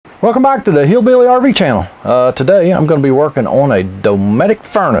Welcome back to the Hillbilly RV channel. Today I'm going to be working on a Dometic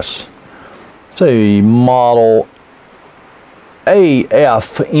furnace. It's a model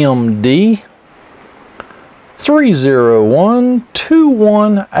AFMD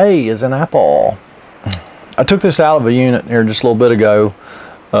 30121A as in Apple. I took this out of a unit here just a little bit ago.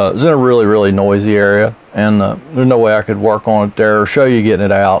 It was in a really noisy area, and there's no way I could work on it there or show you getting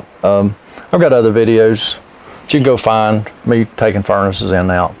it out. I've got other videos you can go find me taking furnaces in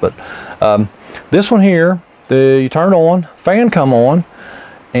and out, but this one here, you turn it on, fan come on,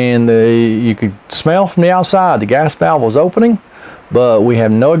 and you could smell from the outside the gas valve was opening, but we have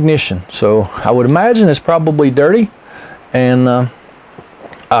no ignition, so I would imagine it's probably dirty, and I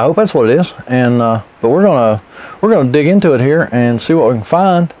hope that's what it is. And but we're gonna dig into it here and see what we can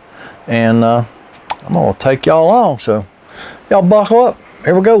find, and I'm gonna take y'all along, so y'all buckle up.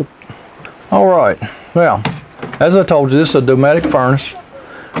 Here we go. All right, well, as I told you, this is a Dometic furnace.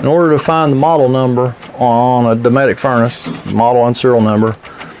 In order to find the model number on a Dometic furnace, model and serial number,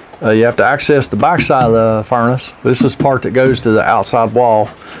 you have to access the back side of the furnace. This is the part that goes to the outside wall,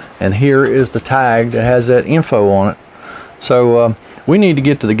 and here is the tag that has that info on it. So we need to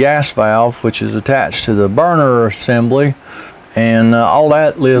get to the gas valve, which is attached to the burner assembly, and all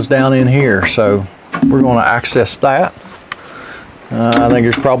that lives down in here. So we're going to access that. I think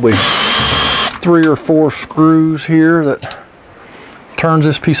there's probably 3 or 4 screws here that turns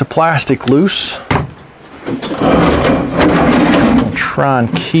this piece of plastic loose. I'll try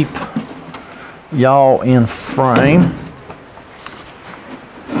and keep y'all in frame.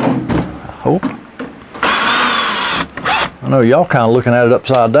 I hope. I know y'all kind of looking at it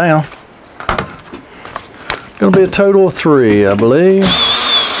upside down. Gonna be a total of 3, I believe.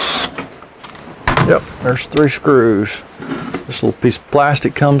 Yep, there's 3 screws. This little piece of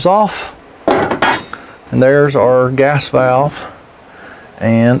plastic comes off. And there's our gas valve,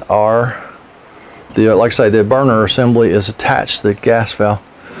 and like I say, the burner assembly is attached to the gas valve.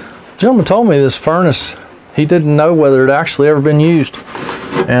 The gentleman told me this furnace, he didn't know whether it actually ever been used,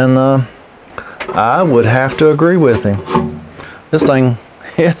 and I would have to agree with him. This thing,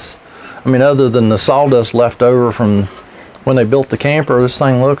 I mean, other than the sawdust left over from when they built the camper, this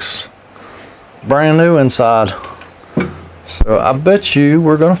thing looks brand new inside. So I bet you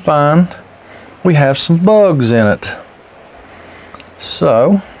we're gonna find we have some bugs in it.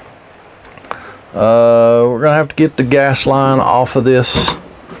 So we're gonna have to get the gas line off of this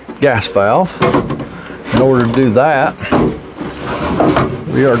gas valve. In order to do that,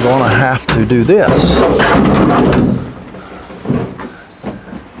 we are gonna have to do this.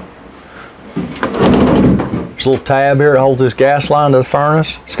 There's a little tab here that holds this gas line to the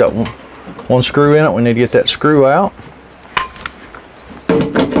furnace. It's got one screw in it. We need to get that screw out.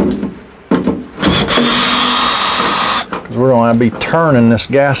 We're going to be turning this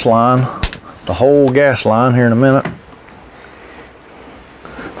gas line, the whole gas line, here in a minute.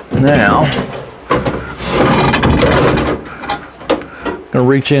 Now, I'm going to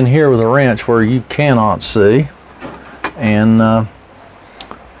reach in here with a wrench where you cannot see and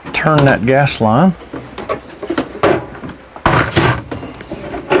turn that gas line.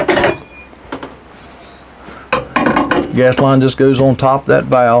 Gas line just goes on top of that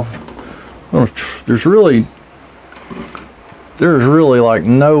valve. There's really like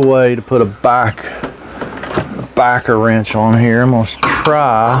no way to put a backer wrench on here. I'm going to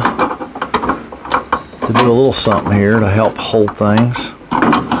try to do a little something here to help hold things.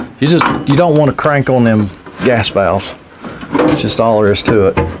 You don't want to crank on them gas valves. It's just all there is to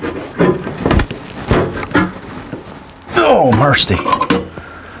it. Oh mercy.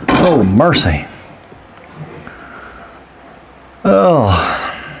 Oh mercy. Oh.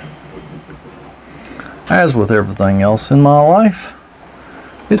 As with everything else in my life,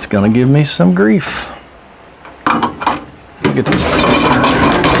 it's going to give me some grief. Get this thing.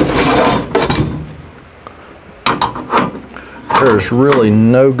 There's really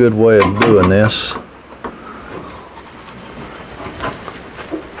no good way of doing this.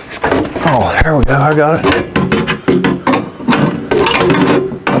 Oh, there we go. I got it.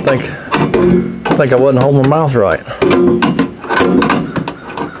 I think I wasn't holding my mouth right.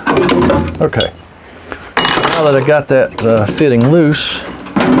 Okay. Now that I got that fitting loose,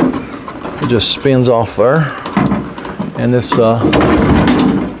 it just spins off there, and this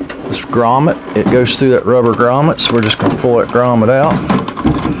grommet, it goes through that rubber grommet, so we're just going to pull that grommet out.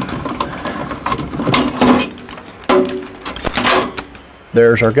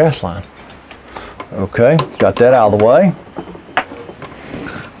 There's our gas line. Okay, got that out of the way.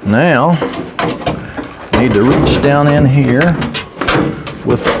 Now, I need to reach down in here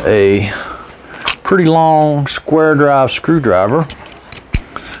with a pretty long square drive screwdriver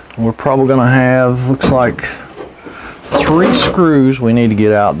We're probably gonna have, looks like 3 screws we need to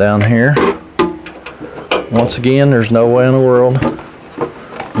get out down here. Once again, there's no way in the world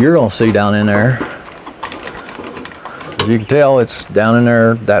you're gonna see down in there. As you can tell, it's down in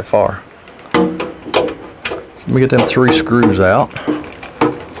there that far. So let me get them 3 screws out.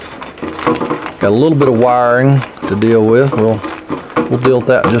 Got a little bit of wiring to deal with. We'll deal with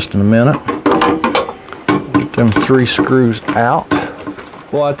that just in a minute. Get them 3 screws out.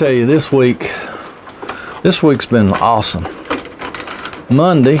 Well, I tell you, this week's been awesome.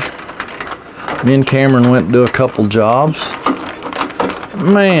 Monday, me and Cameron went to do a couple jobs.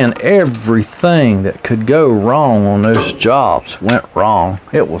 Man, everything that could go wrong on those jobs went wrong.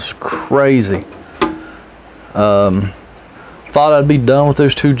 It was crazy. Thought I'd be done with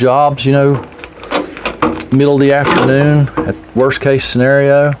those 2 jobs, you know, middle of the afternoon, at worst case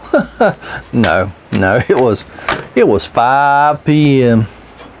scenario. No, it was 5 p.m.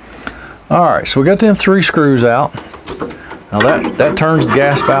 All right, so we got them 3 screws out. Now that turns the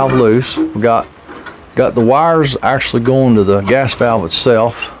gas valve loose. We got the wires actually going to the gas valve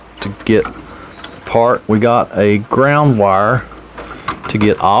itself to get apart. We got a ground wire to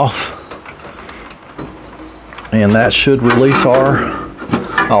get off, and that should release our.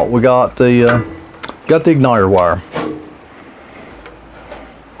 Oh, we got the igniter wire.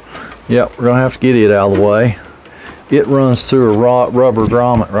 Yep, we're gonna have to get it out of the way. It runs through a rubber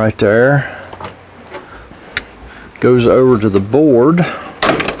grommet right there. Goes over to the board.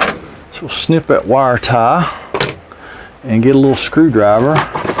 So we'll snip that wire tie and get a little screwdriver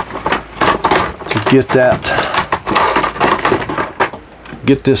to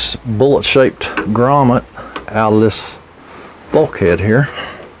get this bullet-shaped grommet out of this bulkhead here.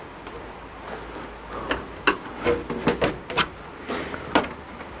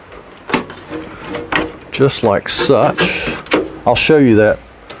 Just like such. I'll show you that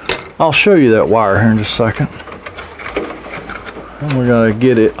wire here in just a second. And we're going to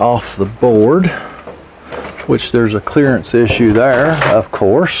get it off the board, which there's a clearance issue there, of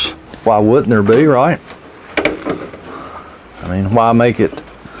course. Why wouldn't there be, right? I mean, why make it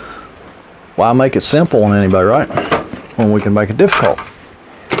simple on anybody, right? When we can make it difficult.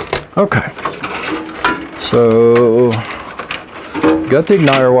 Okay. So got the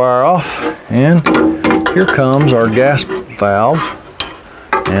igniter wire off, and here comes our gas valve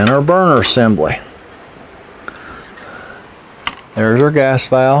and our burner assembly. There's our gas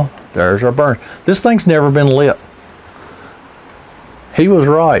valve, there's our burner. This thing's never been lit. He was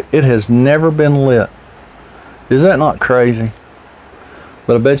right, it has never been lit. Is that not crazy?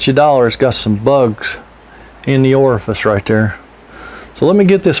 But I bet you $1 it's got some bugs in the orifice right there. So let me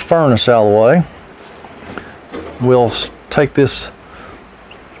get this furnace out of the way. We'll take this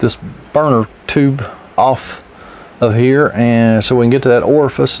burner tube off of here, and so we can get to that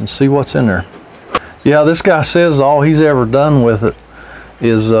orifice and see what's in there. Yeah, this guy says all he's ever done with it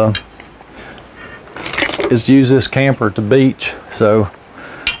is use this camper at the beach, so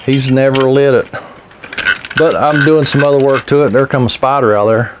he's never lit it. But I'm doing some other work to it. There comes a spider out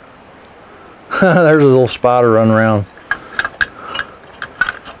there. There's a little spider running around.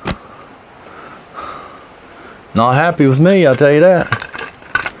 Not happy with me, I'll tell you that.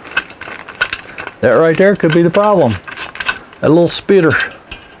 That right there could be the problem. That little spitter.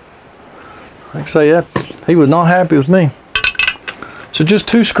 Like I say, that he was not happy with me. So just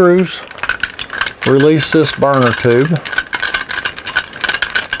 2 screws. Release this burner tube.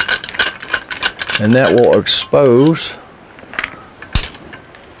 And that will expose.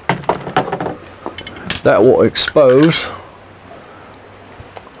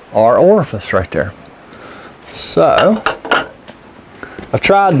 Our orifice right there. So I've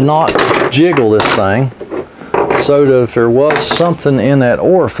tried not to jiggle this thing so that if there was something in that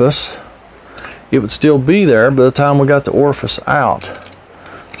orifice, it would still be there by the time we got the orifice out.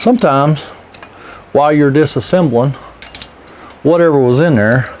 Sometimes while you're disassembling, whatever was in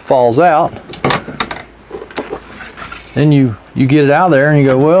there falls out. Then you get it out there and you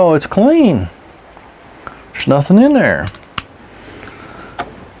go, well, it's clean. There's nothing in there.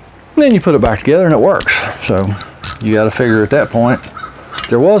 And then you put it back together and it works. So you got to figure at that point,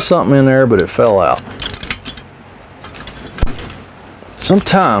 there was something in there, but it fell out.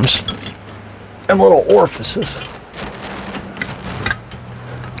 Sometimes them little orifices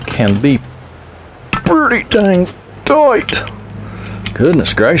can be pretty dang tight.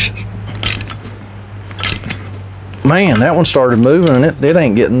 Goodness gracious. Man, that one started moving and it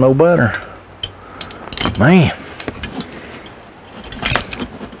ain't getting no better. Man.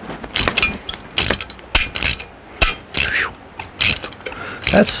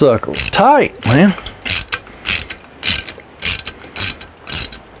 That sucker was tight, man.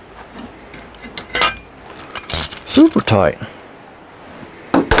 super tight.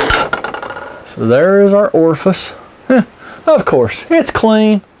 So there is our orifice. Of course, it's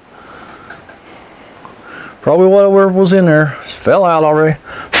clean. Probably whatever was in there fell out already.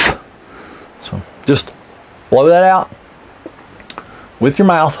 So just blow that out with your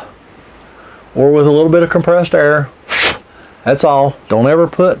mouth or with a little bit of compressed air. That's all. Don't ever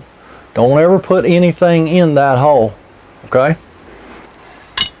put anything in that hole. Okay?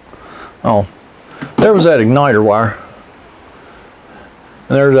 Oh, there was that igniter wire.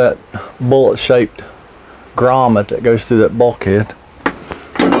 And there's that bullet-shaped grommet that goes through that bulkhead.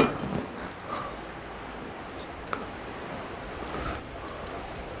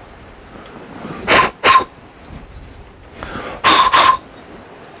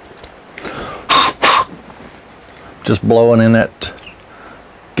 Just blowing in that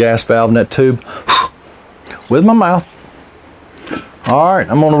gas valve in that tube with my mouth. All right,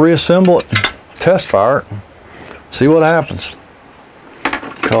 I'm going to reassemble it, test fire it, see what happens.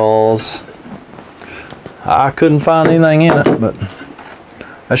 Because I couldn't find anything in it, but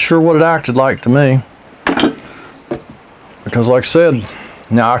that's sure what it acted like to me. Because like I said,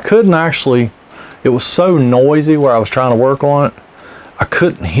 now I couldn't actually, it was so noisy where I was trying to work on it, I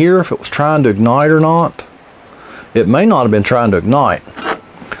couldn't hear if it was trying to ignite or not. It may not have been trying to ignite,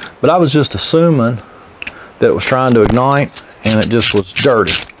 but I was just assuming that it was trying to ignite and it just was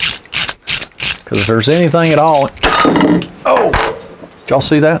dirty. Because if there's anything at all, oh, did y'all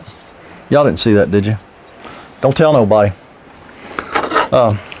see that? Y'all didn't see that, did you? Don't tell nobody.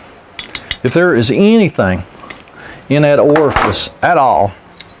 If there is anything in that orifice at all,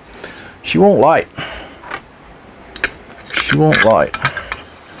 she won't light. She won't light.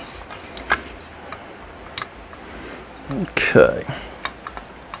 Okay.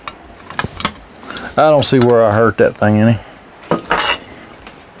 I don't see where I hurt that thing any.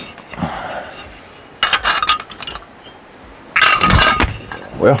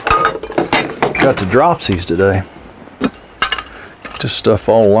 Well, got the dropsies today. Get this stuff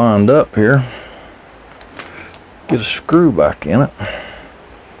all lined up here. Get a screw back in it.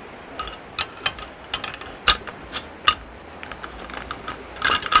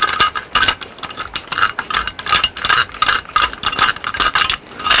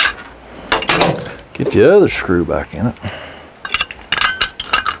 Get the other screw back in it.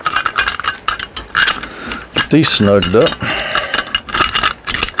 Get these snugged up.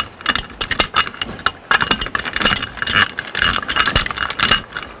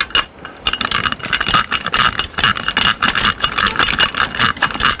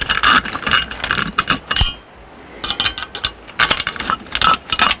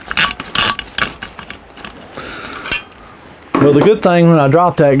 Well, the good thing when I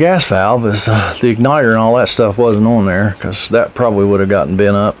dropped that gas valve is the igniter and all that stuff wasn't on there, because that probably would have gotten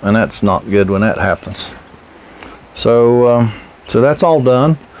bent up, and that's not good when that happens. So, so that's all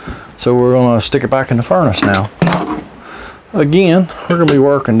done. So we're going to stick it back in the furnace now. Again, we're going to be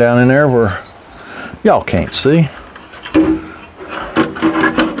working down in there where y'all can't see.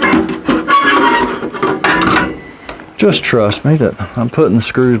 Just trust me that I'm putting the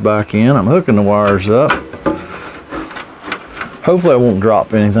screws back in. I'm hooking the wires up. Hopefully I won't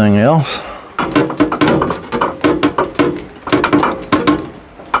drop anything else.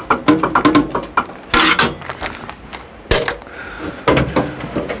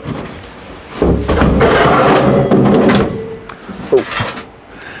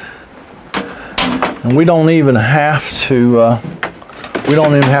 And we don't even have to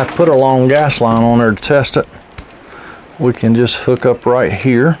put a long gas line on there to test it. We can just hook up right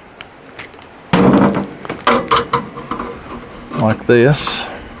here. Like this.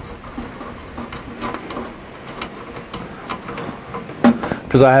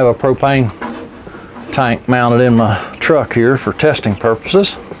 Because I have a propane tank mounted in my truck here for testing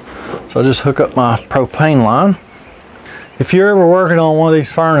purposes. So I just hook up my propane line. If you're ever working on one of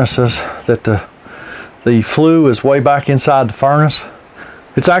these furnaces that the flue is way back inside the furnace,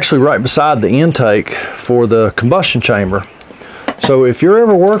 it's actually right beside the intake for the combustion chamber. So if you're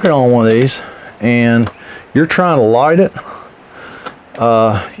ever working on one of these and you're trying to light it,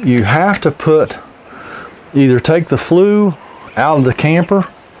 you have to either take the flue out of the camper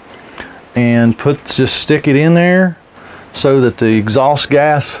and just stick it in there so that the exhaust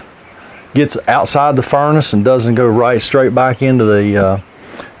gas gets outside the furnace and doesn't go right straight back into the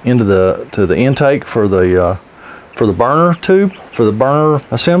intake for the burner tube, for the burner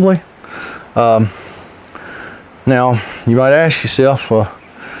assembly. Now you might ask yourself, well,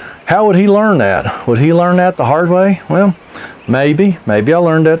 how would he learn that? Would he learn that the hard way? Well, maybe I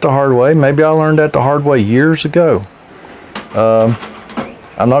learned that the hard way. Maybe I learned that the hard way years ago. I'm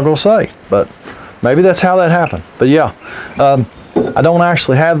not going to say, but maybe that's how that happened. But yeah, I don't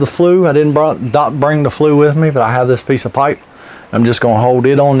actually have the flue. I didn't bring the flue with me, but I have this piece of pipe. I'm just going to hold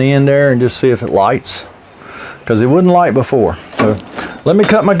it on the end there and just see if it lights, because it wouldn't light before. So let me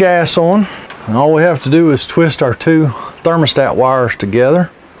cut my gas on, and all we have to do is twist our two thermostat wires together.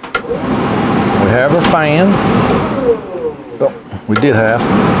 We have our fan. Oh, we did have.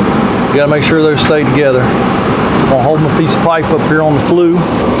 You got to make sure those stay together. I'm going to hold my piece of pipe up here on the flue.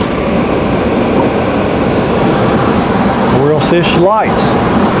 We're going to see if she lights.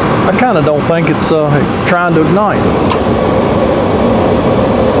 I kind of don't think it's trying to ignite.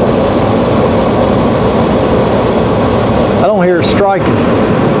 I don't hear it striking,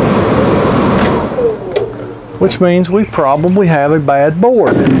 which means we probably have a bad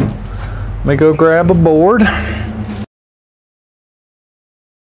board. Let me go grab a board.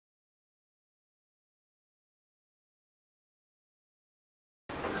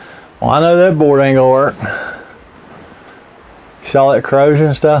 Well, I know that board ain't gonna work. You saw that corrosion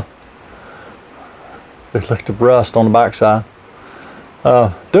and stuff? Look at the rust on the backside.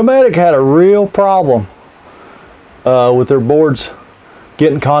 Dometic had a real problem with their boards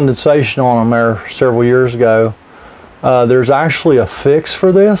getting condensation on them there several years ago. There's actually a fix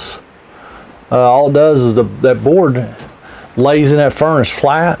for this. All it does is that board lays in that furnace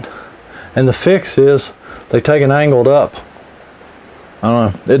flat, and the fix is they take an angled up. I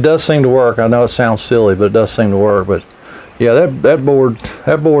don't know. It does seem to work. I know it sounds silly, but it does seem to work. But yeah, that board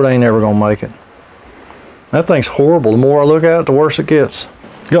ain't ever gonna make it. That thing's horrible. The more I look at it, the worse it gets.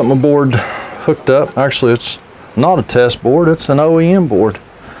 Got my board hooked up. Actually, it's not a test board, it's an OEM board.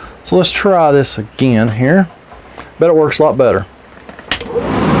 So let's try this again here. Bet it works a lot better.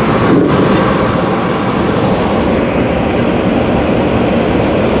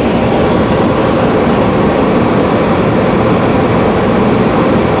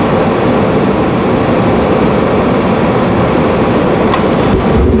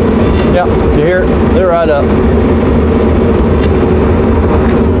 Yep, you hear it? They're right up.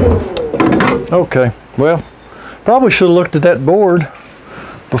 Okay, well, probably should have looked at that board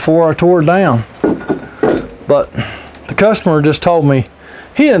before I tore it down. But the customer just told me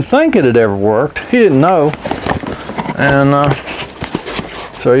he didn't think it had ever worked. He didn't know. And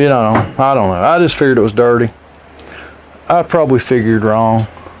so, you know, I don't know. I just figured it was dirty. I probably figured wrong.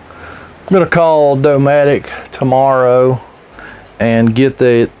 I'm going to call Dometic tomorrow and get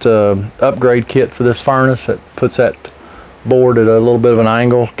the upgrade kit for this furnace that puts that board at a little bit of an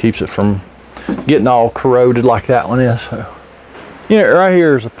angle, keeps it from getting all corroded like that one is. So, you know, right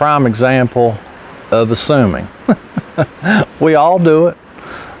here is a prime example of assuming. We all do it.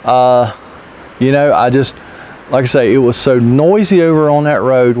 You know, I just, like I say, it was so noisy over on that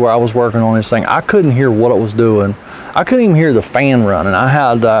road where I was working on this thing. I couldn't hear what it was doing. I couldn't even hear the fan running. I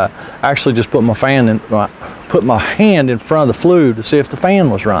had actually just put my hand in front of the flue to see if the fan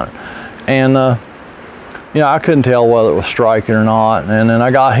was running. And you know, I couldn't tell whether it was striking or not. And then I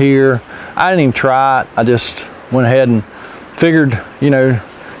got here, I didn't even try it. I just went ahead and figured, you know,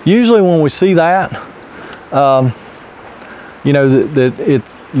 usually when we see that, you know, that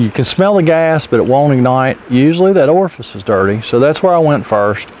you can smell the gas, but it won't ignite. Usually that orifice is dirty. So that's where I went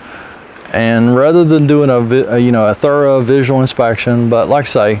first. And rather than doing a thorough visual inspection, but like I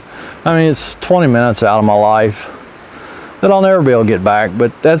say, I mean, it's 20 minutes out of my life that I'll never be able to get back,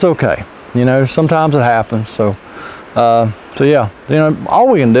 but that's okay. You know, sometimes it happens. So, so yeah, you know, all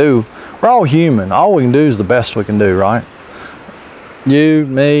we can do, we're all human. All we can do is the best we can do, right? You,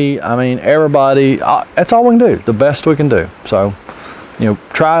 me, I mean, everybody, that's all we can do, the best we can do. So, you know,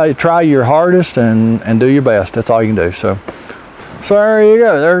 try your hardest and do your best. That's all you can do. So there you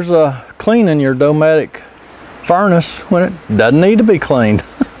go. There's cleaning your Dometic furnace when it doesn't need to be cleaned.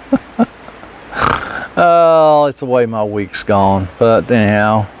 Oh, it's the way my week's gone. But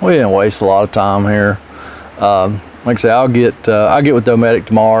anyhow, we didn't waste a lot of time here. Like I say, I'll get with Dometic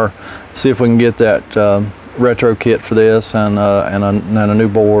tomorrow, see if we can get that retro kit for this and a new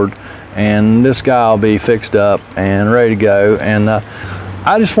board, and this guy will be fixed up and ready to go. And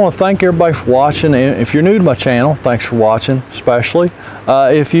I just want to thank everybody for watching. And if you're new to my channel, thanks for watching. Especially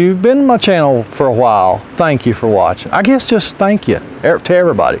if you've been to my channel for a while, thank you for watching. I guess just thank you to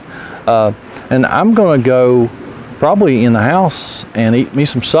everybody. And I'm gonna go probably in the house and eat me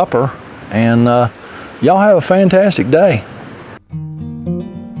some supper, and y'all have a fantastic day.